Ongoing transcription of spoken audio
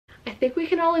I think we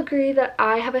can all agree that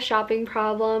I have a shopping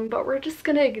problem, but we're just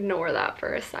gonna ignore that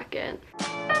for a second.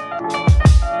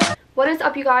 What is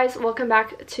up, you guys? Welcome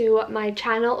back to my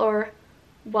channel, or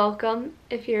welcome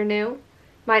if you're new.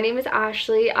 My name is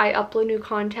Ashley. I upload new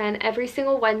content every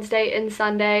single Wednesday and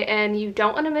Sunday, and you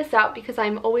don't want to miss out because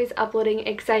I'm always uploading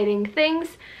exciting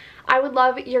things. I would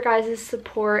love your guys'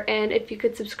 support, and if you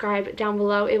could subscribe down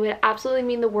below, it would absolutely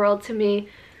mean the world to me.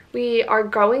 We are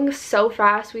growing so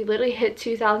fast. We literally hit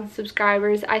 2,000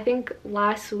 subscribers, I think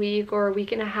last week or a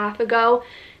week and a half ago,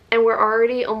 and we're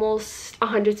already almost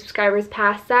 100 subscribers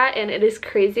past that, and it is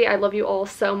crazy. I love you all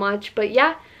so much. But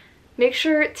yeah, make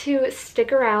sure to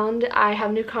stick around. I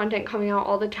have new content coming out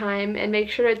all the time, and make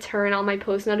sure to turn on my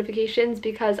post notifications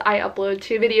because I upload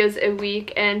 2 videos a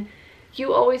week, and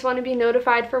you always want to be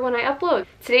notified for when I upload.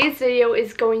 Today's video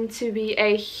is going to be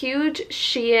a huge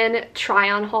SHEIN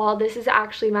try-on haul. This is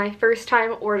actually my first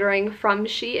time ordering from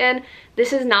SHEIN.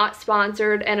 This is not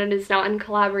sponsored, and it is not in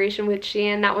collaboration with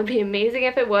SHEIN. That would be amazing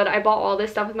if it would. I bought all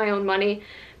this stuff with my own money.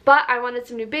 But I wanted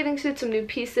some new bathing suits, some new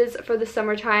pieces for the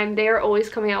summertime. They are always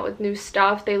coming out with new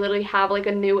stuff. They literally have like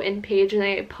a new in page, and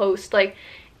they post like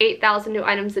 8,000 new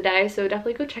items a day. So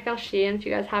definitely go check out SHEIN if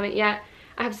you guys haven't yet.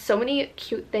 I have so many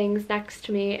cute things next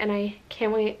to me, and I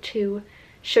can't wait to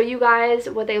show you guys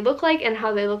what they look like and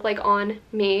how they look like on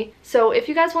me. So if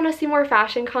you guys want to see more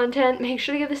fashion content, make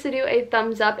sure to give this video a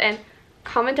thumbs up and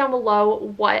comment down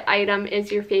below what item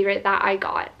is your favorite that I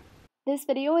got. This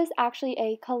video is actually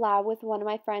a collab with one of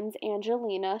my friends,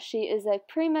 Angelina. She is a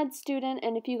pre-med student,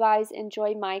 and if you guys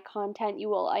enjoy my content, you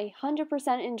will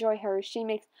 100% enjoy hers. She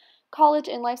makes college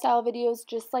and lifestyle videos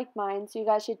just like mine, so you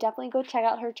guys should definitely go check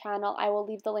out her channel. I will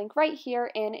leave the link right here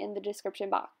and in the description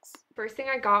box. First thing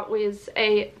I got was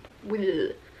a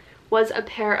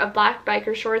pair of black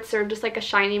biker shorts. They're just like a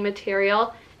shiny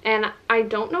material, and I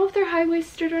don't know if they're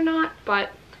high-waisted or not, but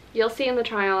you'll see in the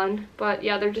try on. But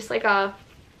yeah, they're just like a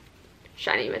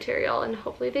shiny material, and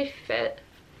hopefully they fit.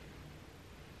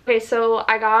 Okay, so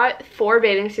I got 4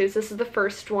 bathing suits. This is the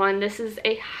first one. This is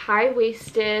a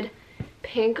high-waisted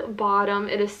pink bottom.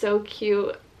 It is so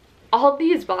cute. All of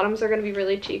these bottoms are going to be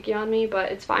really cheeky on me,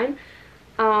 but it's fine.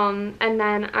 And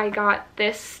then I got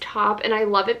this top, and I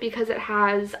love it because it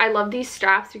has, I love these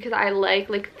straps because I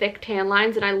like thick tan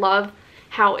lines, and I love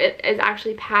how it is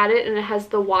actually padded, and it has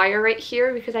the wire right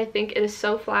here because I think it is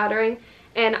so flattering.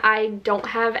 And I don't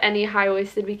have any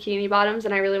high-waisted bikini bottoms,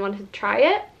 and I really wanted to try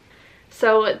it.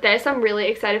 So this I'm really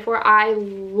excited for. I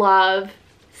love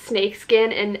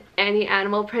snakeskin and any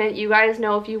animal print. You guys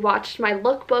know, if you watched my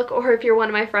lookbook or if you're one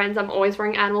of my friends, I'm always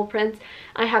wearing animal prints.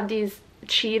 I have these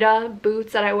cheetah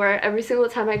boots that I wear every single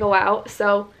time I go out.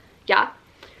 So yeah,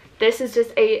 this is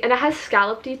just and it has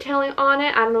scallop detailing on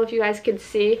it. I don't know if you guys could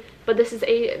see, but this is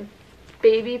a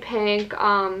baby pink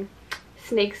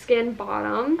snakeskin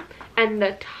bottom, and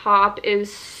the top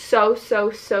is so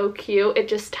cute. It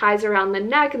just ties around the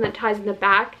neck and then ties in the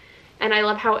back, and I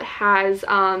love how it has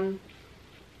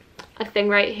a thing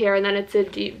right here, and then it's a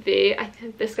deep V. I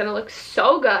think this is gonna look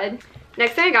so good.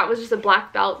 Next thing I got was just a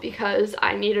black belt because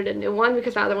I needed a new one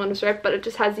because my other one was ripped, but it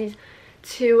just has these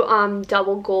 2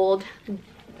 double gold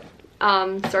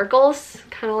circles,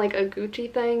 kind of like a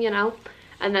Gucci thing, you know,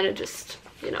 and then it just,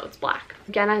 you know, it's black.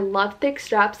 Again, I love thick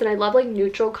straps, and I love like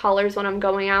neutral colors when I'm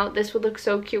going out. This would look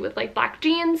so cute with like black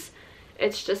jeans.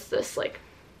 It's just this like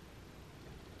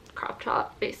crop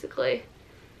top basically,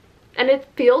 and it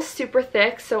feels super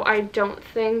thick, so I don't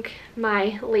think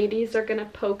my ladies are gonna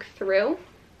poke through.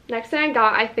 Next thing I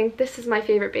got, I think this is my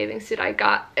favorite bathing suit I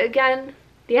got. Again,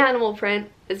 the animal print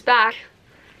is back.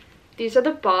 These are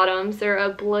the bottoms. They're a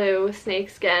blue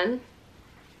snakeskin.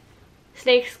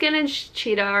 Snakeskin and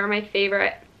cheetah are my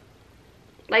favorite.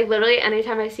 Like literally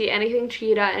anytime I see anything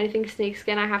cheetah, anything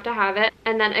snakeskin, I have to have it.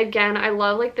 And then again, I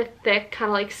love like the thick kind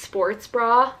of like sports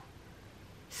bra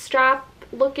strap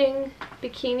looking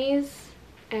bikinis,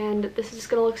 and this is just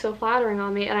gonna look so flattering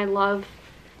on me. And I love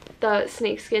the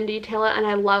snakeskin detail, and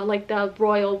I love like the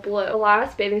royal blue. The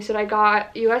last bathing suit I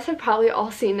got, you guys have probably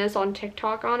all seen this on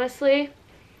TikTok, honestly.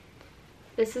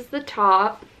 This is the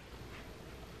top,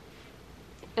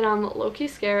 and I'm low-key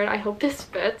scared. I hope this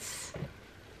fits.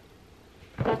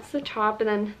 That's the top, and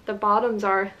then the bottoms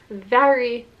are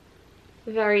very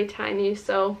tiny,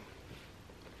 so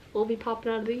we'll be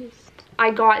popping out of these.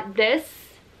 I got this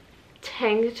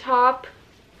tank top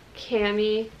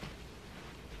cami.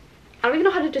 I don't even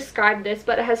know how to describe this,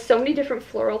 but it has so many different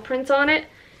floral prints on it,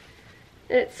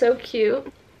 and it's so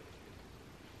cute.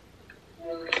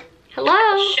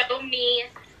 Hello? Show me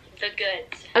the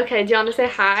goods. Okay, do you want to say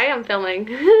hi? I'm filming.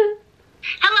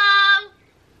 Hello!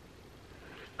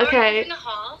 Okay. In the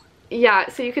hall? Yeah,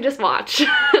 so you could just watch.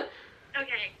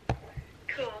 Okay,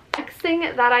 cool. Next thing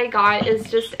that I got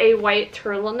is just a white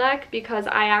turtleneck because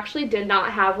I actually did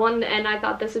not have one and I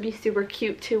thought this would be super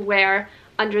cute to wear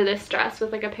under this dress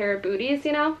with like a pair of booties,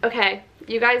 you know? Okay,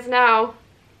 you guys know,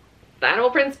 the animal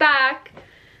print's back.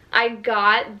 I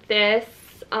got this,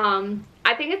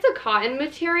 I think it's a cotton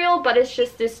material, but it's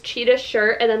just this cheetah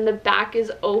shirt and then the back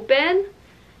is open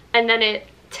and then it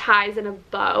ties in a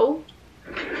bow.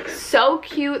 So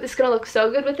cute. This is gonna look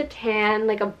so good with a tan,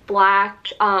 like a black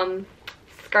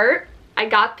skirt. I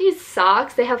got these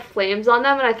socks. They have flames on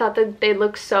them and I thought that they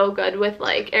look so good with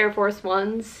like Air Force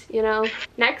Ones, you know.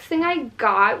 Next thing I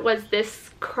got was this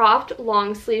cropped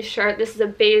long sleeve shirt. This is a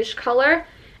beige color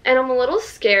and I'm a little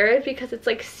scared because it's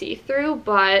like see-through,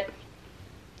 but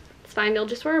it's fine. You'll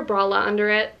just wear a bralette under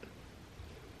it.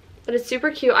 But it's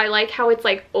super cute. I like how it's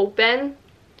like open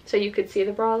so you could see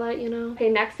the bralette, you know. Okay,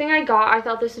 next thing I got, I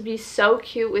thought this would be so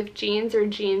cute with jeans or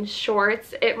jeans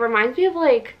shorts. It reminds me of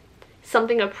like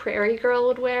something a prairie girl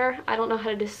would wear. I don't know how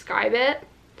to describe it,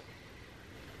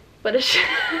 but it's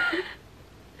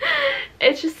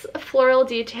it's just floral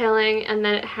detailing and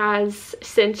then it has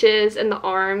cinches in the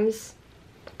arms.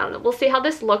 I don't know, we'll see how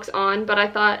this looks on, but I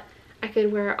thought I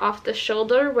could wear it off the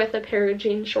shoulder with a pair of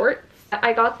jean shorts.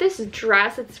 I got this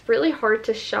dress. It's really hard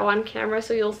to show on camera,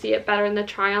 so you'll see it better in the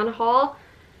try-on haul,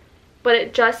 but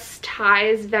it just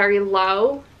ties very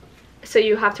low, so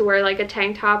you have to wear like a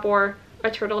tank top or a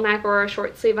turtleneck or a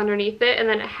short sleeve underneath it, and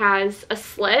then it has a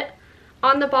slit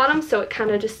on the bottom, so it kind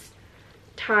of just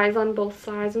ties on both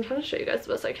sides. I'm trying to show you guys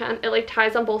the best I can. It like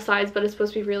ties on both sides, but it's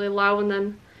supposed to be really low, and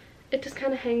then it just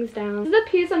kind of hangs down. This is the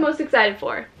piece I'm most excited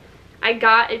for. I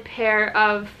got a pair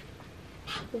of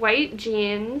white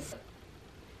jeans.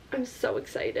 I'm so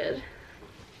excited.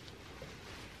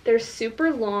 They're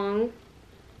super long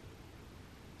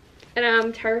and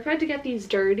I'm terrified to get these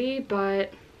dirty,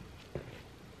 but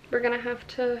we're gonna have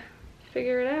to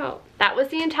figure it out. That was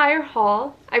the entire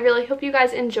haul. I really hope you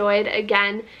guys enjoyed.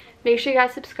 Again, make sure you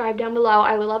guys subscribe down below.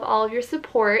 I would love all of your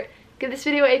support. Give this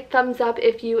video a thumbs up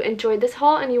if you enjoyed this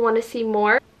haul and you want to see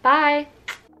more. Bye!